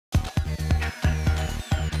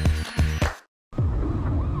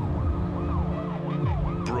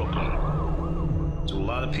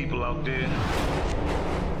lot of people out there,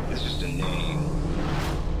 it's just a name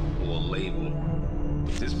or a label.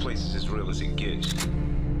 But this place is as real as it gets.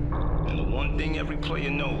 And the one thing every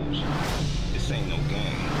player knows, this ain't no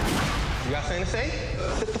game. You got something to say?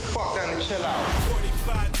 Sit the fuck down and chill out.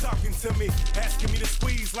 45 talking to me, asking me to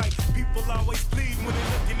squeeze like people always bleed when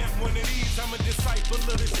they're looking at one of these. I'm a disciple of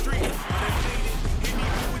the street. I done made it, and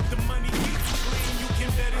even with the money gets clean, you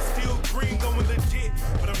can bet it's still green, going legit.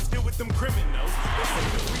 But I'm still with them criminals. They say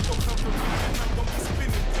the Rico come from me, and I'm gonna be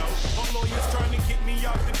spinning dough. All lawyers trying to get me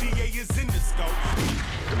off, the DA is in the scope.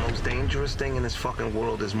 The most dangerous thing in this fucking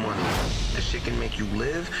world is money. This shit can make you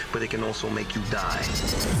live, but it can also make you die.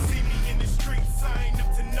 See me in the streets, I ain't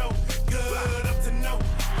up to no good, up to no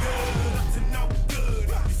good, up to no good.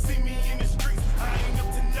 You see me in the streets, I ain't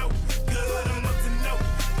up to no good, I'm up to no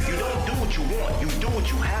good. You don't do what you want, you do what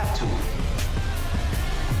you have to.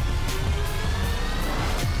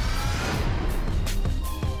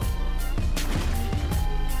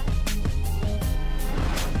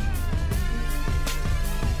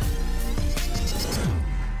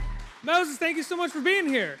 Moses, thank you so much for being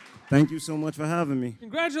here. Thank you so much for having me.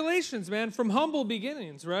 Congratulations, man, from humble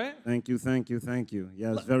beginnings, right? Thank you, thank you, thank you.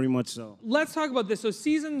 Yes, very much so. Let's talk about this. So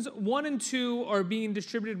seasons 1 and 2 are being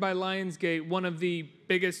distributed by Lionsgate, one of the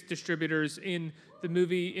biggest distributors in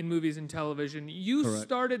movies and television. You Correct.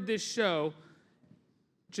 started this show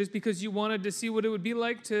just because you wanted to see what it would be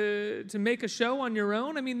like to make a show on your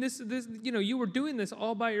own. I mean, this you were doing this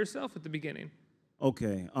all by yourself at the beginning.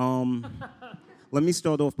 Okay, let me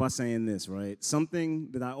start off by saying this, right? Something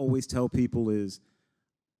that I always tell people is,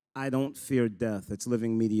 I don't fear death. It's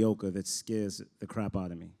living mediocre that scares the crap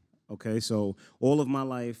out of me, okay? So all of my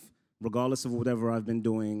life, regardless of whatever I've been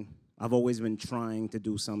doing, I've always been trying to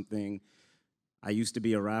do something. I used to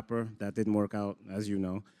be a rapper. That didn't work out, as you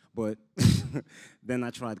know. But then I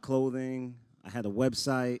tried clothing. I had a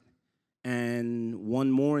website. And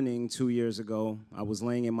one morning, 2 years ago, I was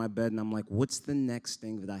laying in my bed, and I'm like, what's the next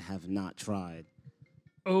thing that I have not tried?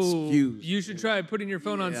 Oh, Excuse you should try putting your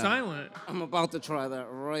phone on Yeah. silent. I'm about to try that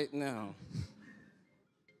right now.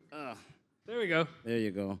 There we go. There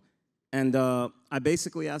you go. And I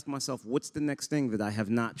basically asked myself, what's the next thing that I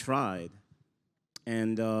have not tried?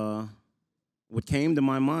 And what came to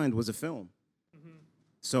my mind was a film.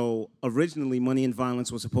 So originally, Money and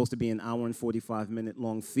Violence was supposed to be an hour and 45-minute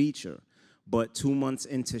long feature. But 2 months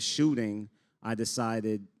into shooting, I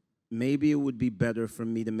decided maybe it would be better for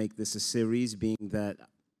me to make this a series, being that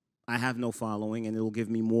I have no following, and it'll give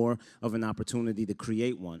me more of an opportunity to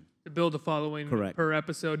create one. To build a following Correct. per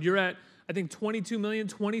episode. You're at, I think, 22 million,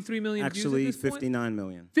 23 million Actually, views at this 59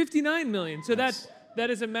 million. 59 million. So Yes. that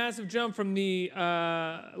is a massive jump from the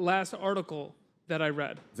last article that I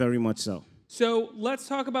read. Very much so. So let's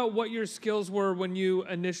talk about what your skills were when you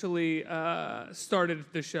initially started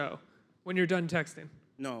the show, when you're done texting.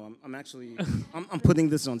 No, I'm actually, I'm putting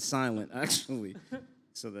this on silent, actually,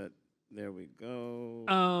 so that, there we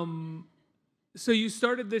go. So you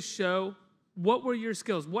started this show. What were your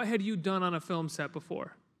skills? What had you done on a film set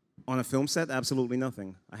before? On a film set, absolutely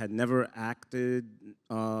nothing. I had never acted.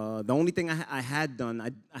 The only thing I had done,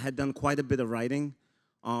 I had done quite a bit of writing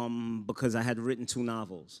because I had written 2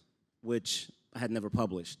 novels, which I had never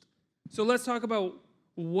published. So let's talk about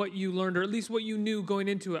what you learned, or at least what you knew going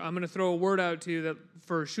into it. I'm going to throw a word out to you that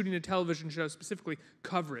for shooting a television show, specifically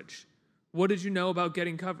coverage. What did you know about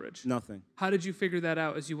getting coverage? Nothing. How did you figure that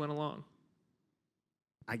out as you went along?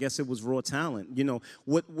 I guess it was raw talent. You know,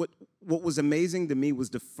 what was amazing to me was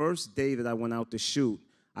the first day that I went out to shoot,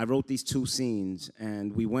 I wrote these 2 scenes,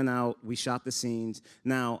 and we went out, we shot the scenes.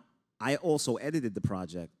 Now, I also edited the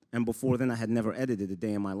project, and before then, I had never edited a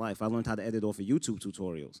day in my life. I learned how to edit off of YouTube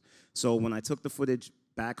tutorials. So when I took the footage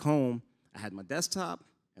back home, I had my desktop,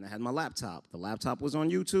 and I had my laptop. The laptop was on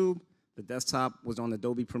YouTube. The desktop was on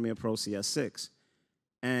Adobe Premiere Pro CS6.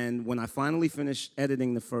 And when I finally finished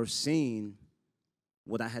editing the first scene,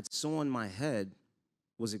 what I had saw in my head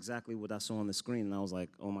was exactly what I saw on the screen. And I was like,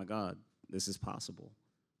 oh my God, this is possible.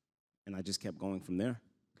 And I just kept going from there.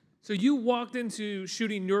 So you walked into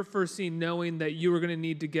shooting your first scene knowing that you were going to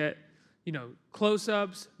need to get,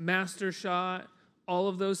 close-ups, master shot, all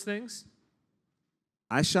of those things?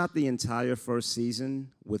 I shot the entire first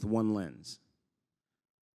season with 1 lens.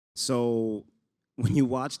 So when you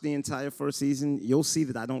watch the entire first season, you'll see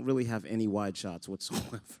that I don't really have any wide shots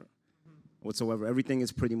whatsoever. Everything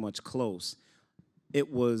is pretty much close.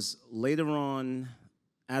 It was later on,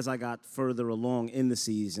 as I got further along in the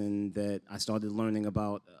season, that I started learning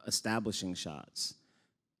about establishing shots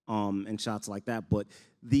and shots like that. But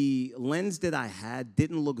the lens that I had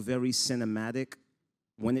didn't look very cinematic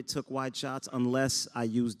when it took wide shots unless I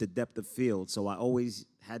used the depth of field. So I always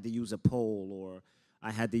had to use a pole or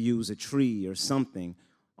I had to use a tree or something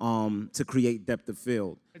to create depth of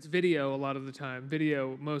field. It's video a lot of the time.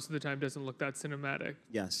 Video most of the time doesn't look that cinematic.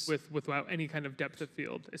 Yes. Without any kind of depth of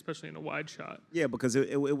field, especially in a wide shot. Yeah, because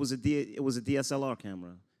it was a DSLR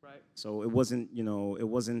camera. Right. So it wasn't, it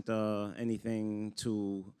wasn't anything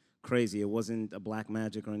too crazy. It wasn't a Black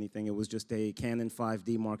Magic or anything. It was just a Canon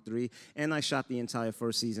 5D Mark III. And I shot the entire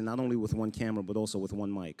first season, not only with one camera, but also with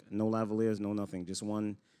one mic. No lavaliers, no nothing. Just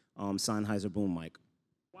one Sennheiser boom mic.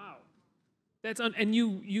 Wow. And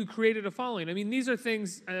you created a following. I mean, these are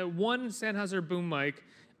things, one Sennheiser boom mic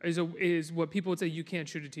is what people would say, you can't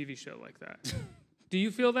shoot a TV show like that. Do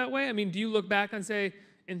you feel that way? I mean, do you look back and think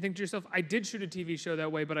to yourself, I did shoot a TV show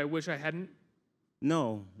that way, but I wish I hadn't?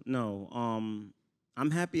 No.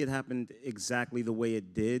 I'm happy it happened exactly the way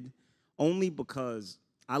it did, only because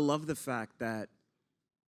I love the fact that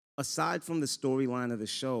aside from the storyline of the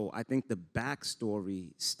show, I think the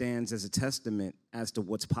backstory stands as a testament as to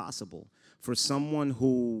what's possible. For someone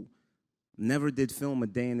who never did film a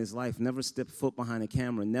day in his life, never stepped foot behind a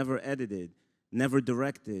camera, never edited, never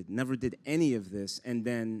directed, never did any of this, and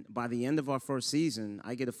then by the end of our first season,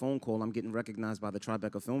 I get a phone call, I'm getting recognized by the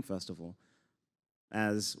Tribeca Film Festival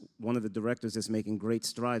as one of the directors that's making great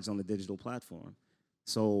strides on the digital platform.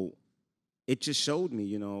 So it just showed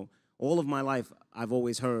me, all of my life I've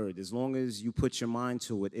always heard, as long as you put your mind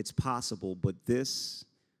to it, it's possible, but this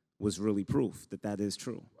was really proof that that is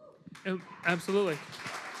true. Absolutely.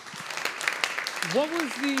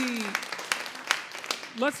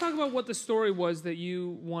 Let's talk about what the story was that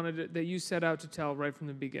you set out to tell right from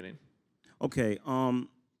the beginning. Okay, I'm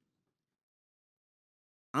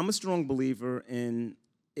a strong believer in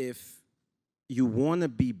if you want to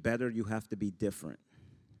be better, you have to be different.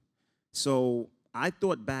 So I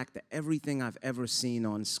thought back to everything I've ever seen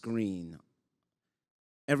on screen,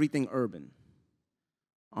 everything urban,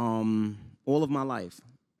 all of my life.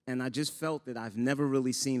 And I just felt that I've never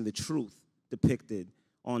really seen the truth depicted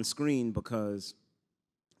on screen because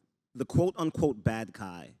the quote-unquote bad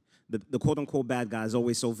guy, the quote-unquote bad guy is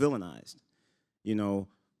always so villainized,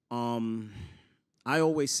 I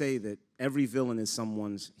always say that every villain is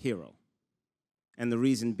someone's hero. And the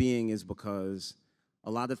reason being is because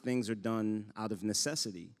a lot of things are done out of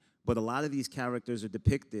necessity, but a lot of these characters are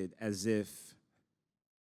depicted as if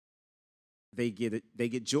they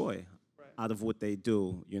get joy out of what they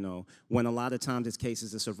do, when a lot of times it's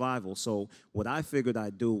cases of survival. So what I figured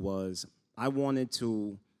I'd do was I wanted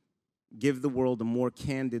to give the world a more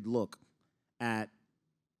candid look at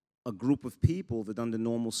a group of people that under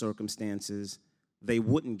normal circumstances they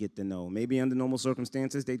wouldn't get to know. Maybe under normal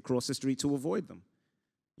circumstances, they'd cross the street to avoid them.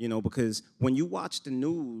 Because when you watch the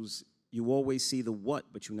news, you always see the what,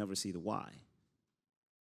 but you never see the why.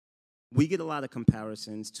 We get a lot of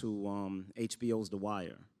comparisons to HBO's The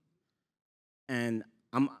Wire. And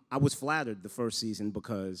I was flattered the first season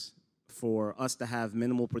because for us to have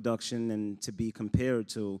minimal production and to be compared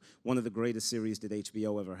to one of the greatest series that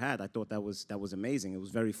HBO ever had, I thought that was amazing. It was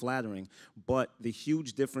very flattering. But the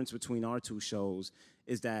huge difference between our two shows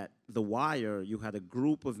is that The Wire, you had a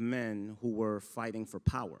group of men who were fighting for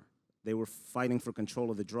power. They were fighting for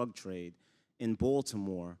control of the drug trade in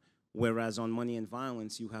Baltimore, whereas on Money and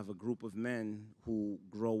Violence, you have a group of men who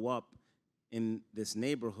grow up in this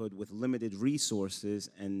neighborhood with limited resources,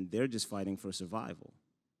 and they're just fighting for survival.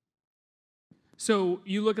 So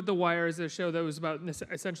you look at The Wire as a show that was about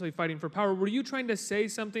essentially fighting for power. Were you trying to say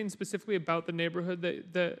something specifically about the neighborhood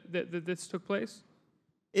that this took place?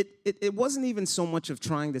 It wasn't even so much of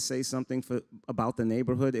trying to say something about the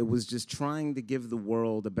neighborhood. It was just trying to give the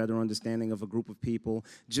world a better understanding of a group of people,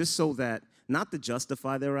 just so that, not to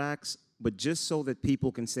justify their acts, but just so that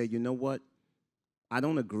people can say, you know what, I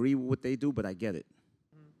don't agree with what they do, but I get it.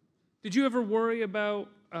 Did you ever worry about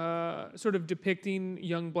sort of depicting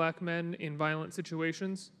young black men in violent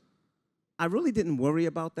situations? I really didn't worry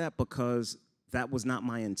about that because that was not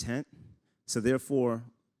my intent. So therefore,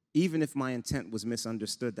 even if my intent was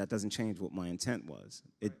misunderstood, that doesn't change what my intent was.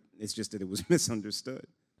 It's just that it was misunderstood.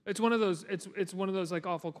 It's one of those. It's one of those like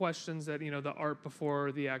awful questions that the art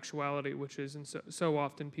before the actuality, which is, and so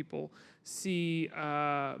often people see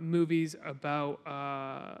movies about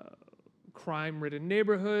crime-ridden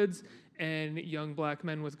neighborhoods and young black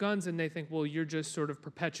men with guns, and they think, well, you're just sort of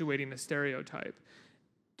perpetuating a stereotype.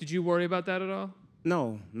 Did you worry about that at all?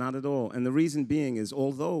 No, not at all. And the reason being is,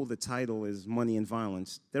 although the title is Money and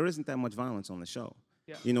Violence, there isn't that much violence on the show.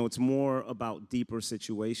 Yeah. It's more about deeper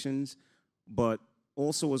situations, but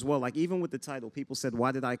also as well, like even with the title, people said,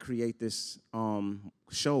 why did I create this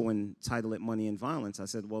show and title it Money and Violence? I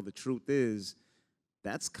said, well, the truth is,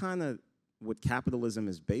 that's kind of what capitalism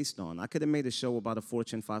is based on. I could have made a show about a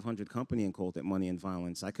Fortune 500 company and called it Money and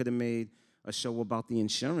Violence. I could have made a show about the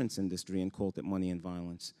insurance industry and called it Money and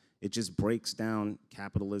Violence. It just breaks down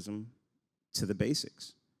capitalism to the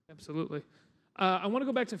basics. Absolutely. I want to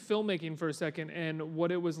go back to filmmaking for a second and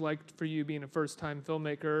what it was like for you being a first-time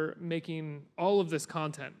filmmaker, making all of this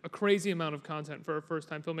content, a crazy amount of content for a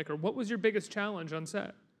first-time filmmaker. What was your biggest challenge on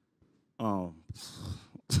set? Oh,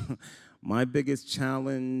 my biggest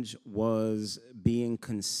challenge was being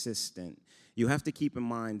consistent. You have to keep in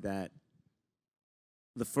mind that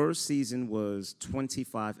the first season was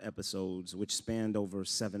 25 episodes, which spanned over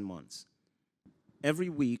 7 months. Every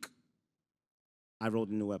week, I wrote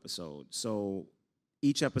a new episode. So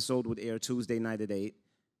each episode would air Tuesday night at 8,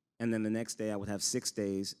 and then the next day I would have 6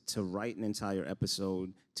 days to write an entire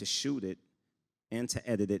episode, to shoot it, and to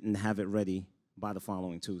edit it and have it ready by the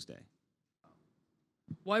following Tuesday.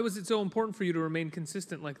 Why was it so important for you to remain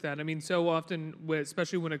consistent like that? I mean, so often,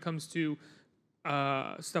 especially when it comes to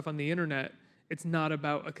stuff on the internet, it's not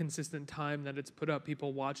about a consistent time that it's put up.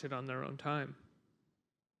 People watch it on their own time.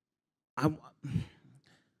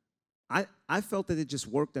 I felt that it just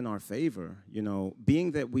worked in our favor, you know,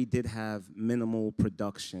 being that we did have minimal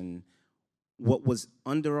production. What was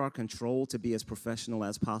under our control to be as professional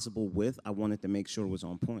as possible with, I wanted to make sure was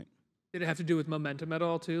on point. Did it have to do with momentum at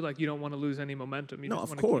all, too? Like, you don't want to lose any momentum. You No, just of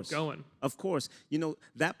want to course. keep going. Of course. You know,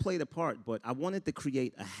 that played a part, but I wanted to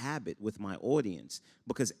create a habit with my audience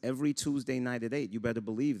because every Tuesday night at 8, you better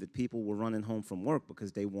believe that people were running home from work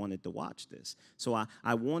because they wanted to watch this. So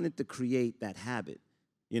I wanted to create that habit.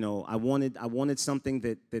 You know, I wanted something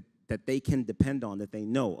that they can depend on, that they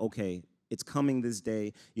know, okay, it's coming this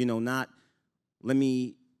day. You know, not let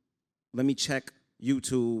me check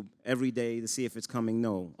YouTube every day to see if it's coming.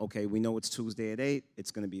 No, okay, we know it's Tuesday at 8,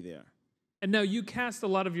 it's going to be there. And now you cast a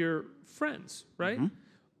lot of your friends, right? Mm-hmm.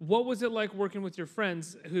 What was it like working with your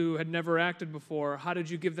friends who had never acted before? How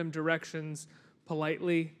did you give them directions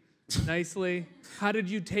politely, nicely? How did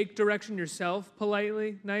you take direction yourself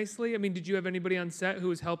politely, nicely? I mean, did you have anybody on set who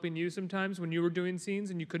was helping you sometimes when you were doing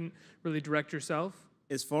scenes and you couldn't really direct yourself?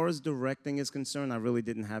 As far as directing is concerned, I really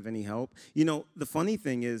didn't have any help. You know, the funny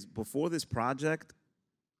thing is, before this project,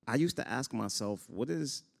 I used to ask myself,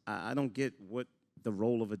 I don't get what the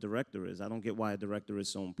role of a director is. I don't get why a director is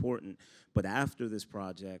so important. But after this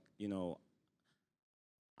project, you know,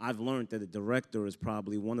 I've learned that a director is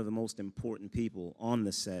probably one of the most important people on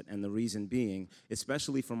the set, and the reason being,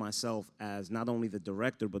 especially for myself as not only the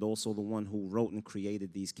director, but also the one who wrote and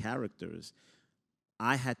created these characters,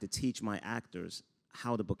 I had to teach my actors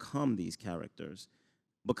how to become these characters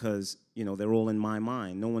because, you know, they're all in my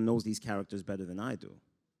mind. No one knows these characters better than I do.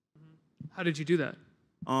 How did you do that?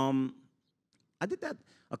 I did that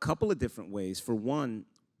a couple of different ways. For one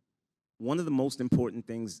of the most important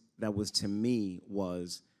things that was to me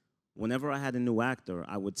was whenever I had a new actor,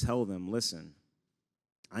 I would tell them, listen,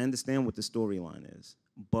 I understand what the storyline is,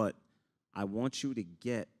 but I want you to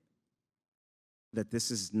get that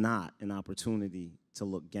this is not an opportunity to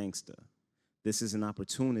look gangster. This is an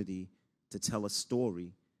opportunity to tell a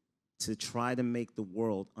story, to try to make the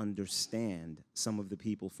world understand some of the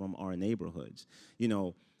people from our neighborhoods. You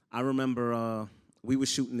know, I remember we were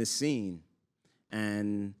shooting this scene,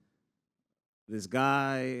 and this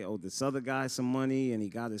guy owed this other guy some money, and he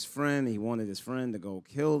got his friend. He wanted his friend to go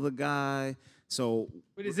kill the guy. So,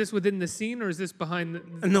 wait, is this within the scene, or is this behind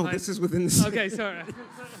the... No, this is within the scene. Okay, sorry.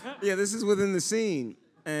 Yeah, this is within the scene.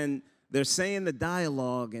 And they're saying the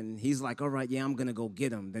dialogue, and he's like, all right, yeah, I'm going to go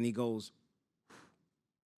get him. Then he goes,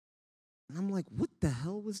 and I'm like, what the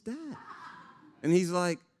hell was that? And he's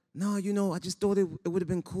like, no, you know, I just thought it would have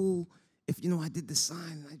been cool if, you know, I did the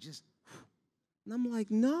sign, and I just... And I'm like,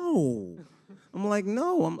 no.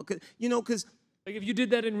 You know, because... Like, if you did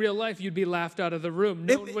that in real life, you'd be laughed out of the room.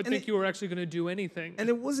 No one would think you were actually going to do anything. And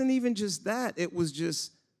it wasn't even just that. It was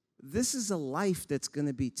just, this is a life that's going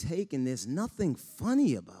to be taken. There's nothing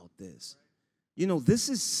funny about this. You know, this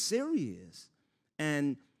is serious.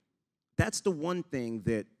 And that's the one thing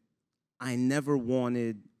that I never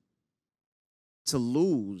wanted to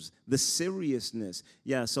lose, the seriousness.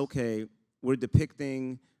 Yes, okay, we're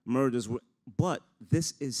depicting murders, but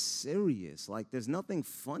this is serious. Like, there's nothing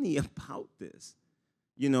funny about this.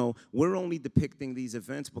 You know, we're only depicting these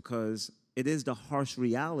events because it is the harsh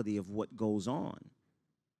reality of what goes on.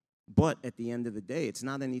 But at the end of the day, it's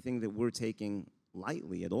not anything that we're taking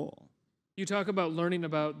lightly at all. You talk about learning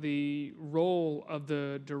about the role of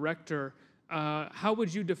the director. How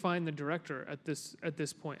would you define the director at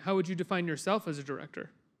this point? How would you define yourself as a director?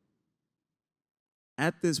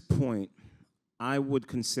 At this point, I would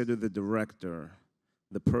consider the director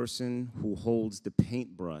the person who holds the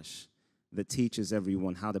paintbrush that teaches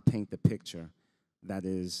everyone how to paint the picture that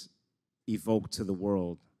is evoked to the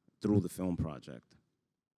world through the film project.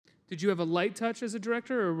 Did you have a light touch as a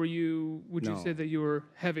director, or would you No. say that you were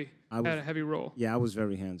heavy, had a heavy role? Yeah, I was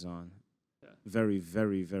very hands-on. Yeah. Very,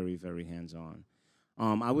 very, very, very hands-on.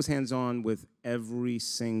 I was hands-on with every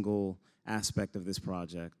single aspect of this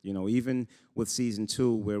project. You know, even with season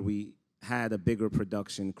 2, where we had a bigger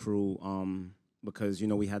production crew, because, you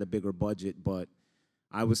know, we had a bigger budget, but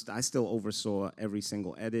I still oversaw every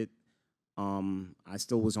single edit. I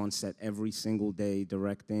still was on set every single day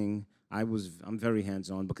directing. I'm very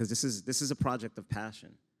hands-on because this is a project of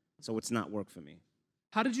passion, so it's not work for me.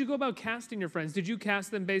 How did you go about casting your friends? Did you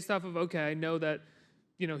cast them based off of, okay, I know that,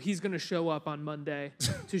 you know, he's going to show up on Monday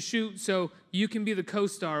to shoot, so you can be the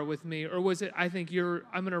co-star with me, or was it, I think I'm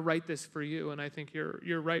going to write this for you, and I think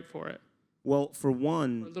you're right for it? Well, for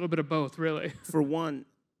one, or a little bit of both, really. For one,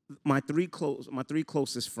 my three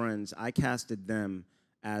closest friends, I casted them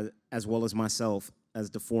as well as myself as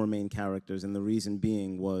the 4 main characters, and the reason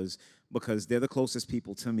being was because they're the closest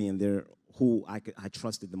people to me, and they're who I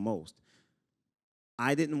trusted the most.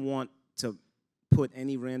 I didn't want to put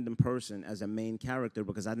any random person as a main character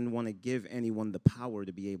because I didn't want to give anyone the power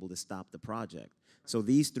to be able to stop the project. So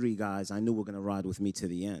these 3 guys I knew were going to ride with me to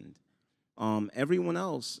the end. Everyone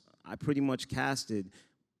else I pretty much casted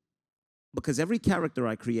because every character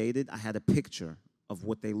I created, I had a picture of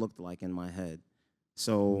what they looked like in my head.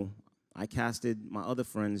 So I casted my other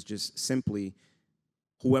friends just simply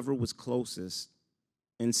whoever was closest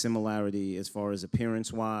in similarity as far as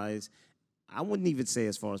appearance-wise. I wouldn't even say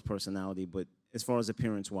as far as personality, but as far as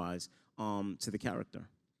appearance-wise, to the character.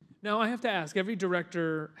 Now, I have to ask, every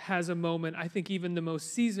director has a moment, I think even the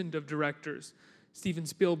most seasoned of directors, Steven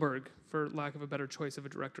Spielberg, for lack of a better choice of a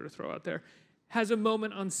director to throw out there, has a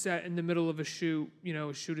moment on set in the middle of a shoot, you know,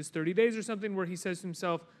 a shoot is 30 days or something, where he says to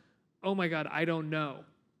himself, oh my God, I don't know.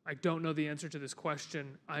 I don't know the answer to this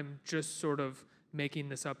question. I'm just sort of making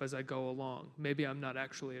this up as I go along. Maybe I'm not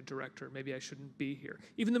actually a director. Maybe I shouldn't be here.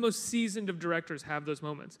 Even the most seasoned of directors have those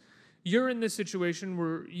moments. You're in this situation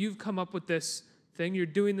where you've come up with this thing. You're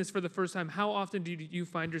doing this for the first time. How often do you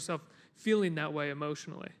find yourself feeling that way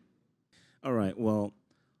emotionally? All right, well,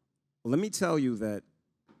 let me tell you that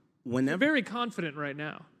whenever... You're very confident right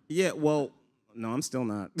now. Yeah, well, no, I'm still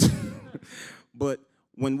not. But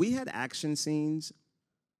when we had action scenes,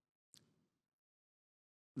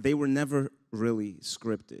 they were never really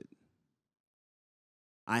scripted.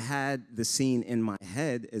 I had the scene in my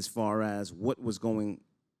head as far as what was going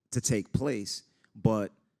to take place,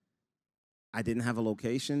 but I didn't have a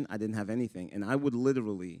location, I didn't have anything. And I would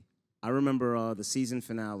literally, I remember the season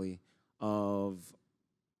finale of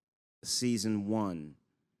season 1.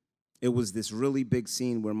 It was this really big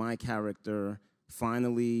scene where my character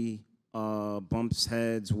finally bumps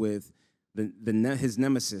heads with his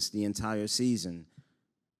nemesis the entire season.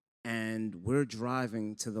 And we're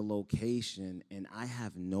driving to the location, and I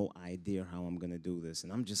have no idea how I'm going to do this.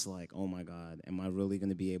 And I'm just like, oh, my God, am I really going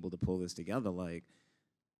to be able to pull this together? Like,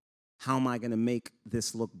 how am I going to make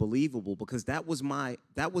this look believable? Because that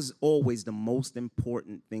was always the most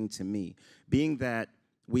important thing to me. Being that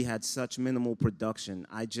we had such minimal production,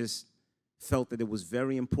 I just felt that it was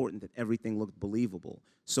very important that everything looked believable.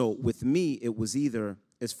 So with me, it was either,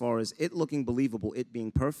 as far as it looking believable, it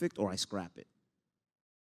being perfect, or I scrap it.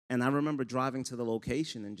 And I remember driving to the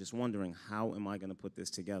location and just wondering, how am I going to put this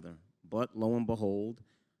together? But lo and behold,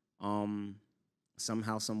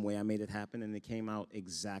 somehow, some way, I made it happen, and it came out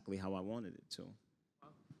exactly how I wanted it to.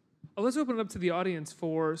 Well, let's open it up to the audience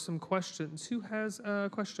for some questions. Who has a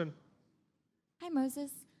question? Hi,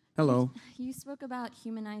 Moses. Hello. You spoke about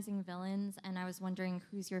humanizing villains, and I was wondering,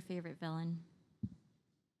 who's your favorite villain?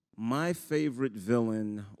 My favorite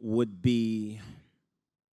villain would be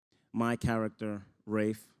my character,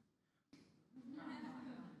 Rafe.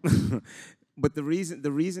 But the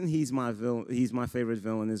reason he's my favorite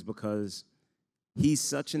villain is because he's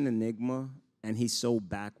such an enigma, and he's so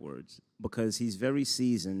backwards, because he's very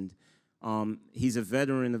seasoned. He's a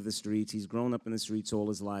veteran of the streets. He's grown up in the streets all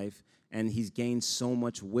his life, and he's gained so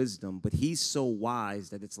much wisdom. But he's so wise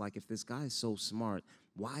that it's like, if this guy is so smart,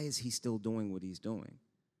 why is he still doing what he's doing?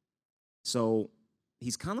 So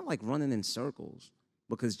he's kind of like running in circles,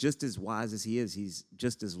 because just as wise as he is, he's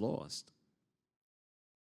just as lost.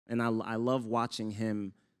 And I love watching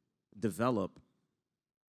him develop,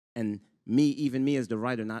 and even me as the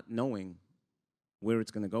writer, not knowing where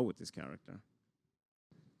it's going to go with this character.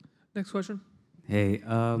 Next question. Hey,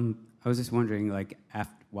 I was just wondering, like,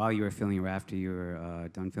 while you were filming or after you were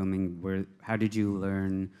done filming, how did you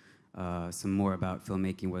learn some more about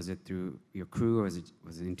filmmaking? Was it through your crew, or was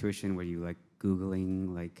it intuition? Were you like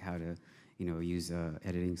Googling like how to, use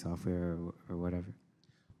editing software or whatever?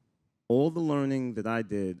 All the learning that I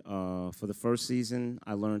did for the first season,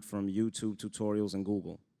 I learned from YouTube tutorials and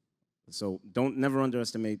Google. So never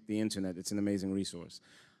underestimate the internet. It's an amazing resource.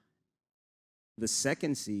 The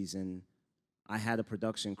second season, I had a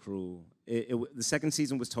production crew. The second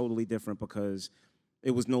season was totally different because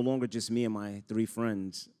it was no longer just me and my 3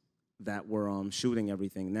 friends that were shooting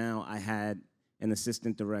everything. Now I had an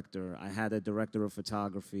assistant director. I had a director of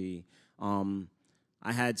photography.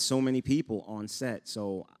 I had so many people on set,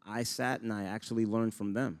 so I sat and I actually learned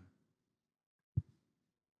from them.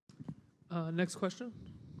 Next question.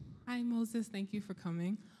 Hi, Moses. Thank you for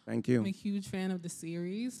coming. Thank you. I'm a huge fan of the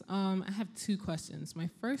series. I have 2 questions. My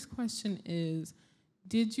first question is,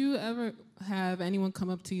 did you ever have anyone come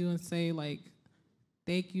up to you and say, like,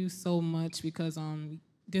 thank you so much because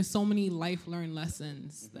there's so many life learned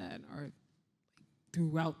lessons that are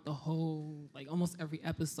throughout the whole, like almost every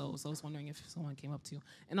episode. So I was wondering if someone came up to you.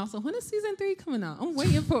 And also, when is season 3 coming out? I'm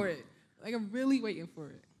waiting for it. Like, I'm really waiting for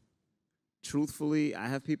it. Truthfully, I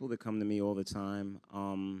have people that come to me all the time.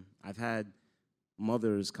 I've had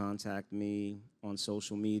mothers contact me on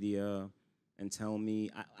social media and tell me,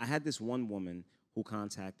 I had this one woman who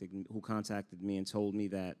contacted me and told me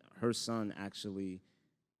that her son actually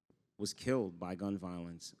was killed by gun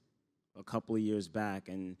violence a couple of years back,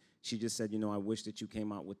 and she just said, I wish that you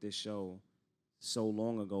came out with this show so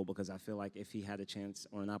long ago because I feel like if he had a chance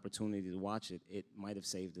or an opportunity to watch it, it might have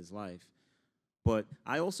saved his life. But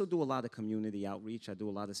I also do a lot of community outreach. I do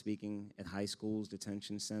a lot of speaking at high schools,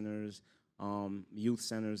 detention centers, youth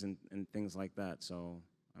centers, and things like that. So,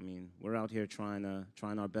 I mean, we're out here trying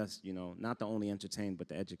our best, not to only entertain, but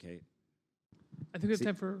to educate. I think it's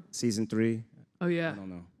time for season 3. Oh, yeah. I don't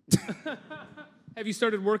know. Have you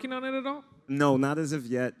started working on it at all? No, not as of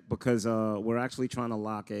yet, because we're actually trying to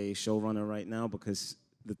lock a showrunner right now because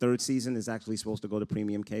the 3rd season is actually supposed to go to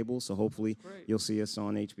premium cable, so hopefully you'll see us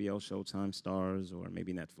on HBO, Showtime, Stars, or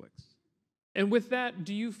maybe Netflix. And with that,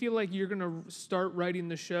 do you feel like you're going to start writing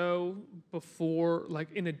the show before,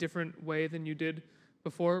 like in a different way than you did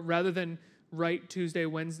before? Rather than write Tuesday,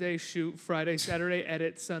 Wednesday, shoot Friday, Saturday,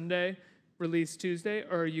 edit Sunday, release Tuesday?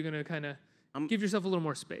 Or are you going to kind of give yourself a little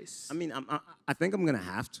more space? I mean, I think I'm going to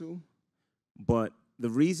have to. But the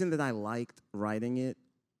reason that I liked writing it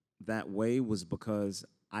that way was because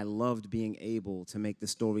I loved being able to make the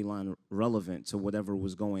storyline relevant to whatever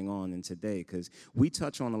was going on in today, because we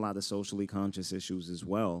touch on a lot of socially conscious issues as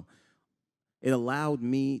well. It allowed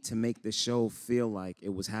me to make the show feel like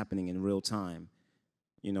it was happening in real time.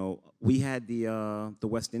 We had the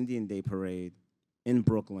West Indian Day Parade in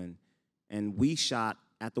Brooklyn, and we shot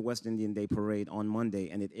at the West Indian Day Parade on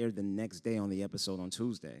Monday, and it aired the next day on the episode on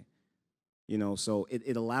Tuesday. So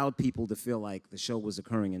it allowed people to feel like the show was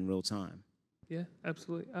occurring in real time. Yeah,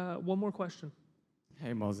 absolutely. One more question.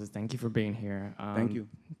 Hey, Moses, thank you for being here. Thank you.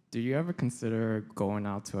 Do you ever consider going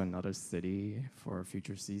out to another city for a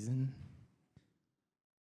future season?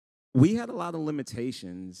 We had a lot of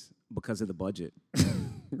limitations because of the budget.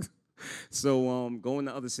 So going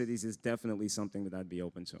to other cities is definitely something that I'd be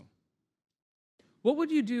open to. What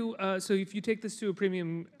would you do, so if you take this to a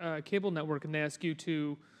premium cable network and they ask you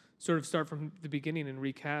to sort of start from the beginning and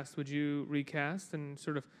recast, would you recast and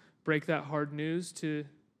sort of break that hard news to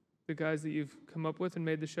the guys that you've come up with and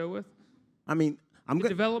made the show with? I mean, the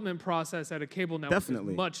development process at a cable network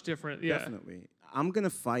is much different. Yeah. Definitely. I'm going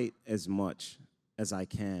to fight as much as I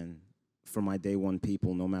can for my day one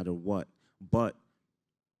people, no matter what. But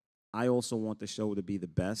I also want the show to be the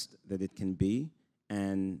best that it can be.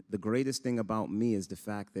 And the greatest thing about me is the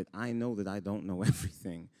fact that I know that I don't know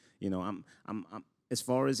everything. I'm as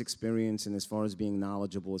far as experience and as far as being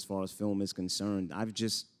knowledgeable, as far as film is concerned, I've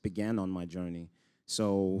just began on my journey.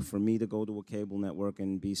 So for me to go to a cable network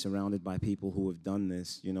and be surrounded by people who have done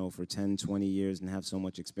this, for 10, 20 years and have so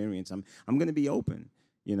much experience, I'm going to be open,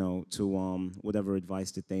 to whatever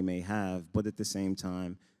advice that they may have. But at the same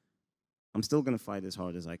time, I'm still going to fight as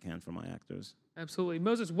hard as I can for my actors. Absolutely.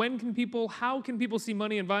 Moses, how can people see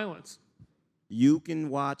Money and Violence? You can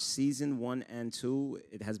watch season 1 and 2.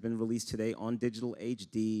 It has been released today on digital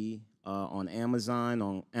HD, on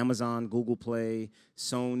Amazon, Google Play,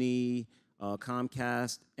 Sony,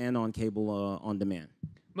 Comcast, and on cable on demand.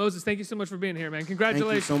 Moses, thank you so much for being here, man.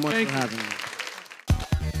 Congratulations. Thank you so much for having me.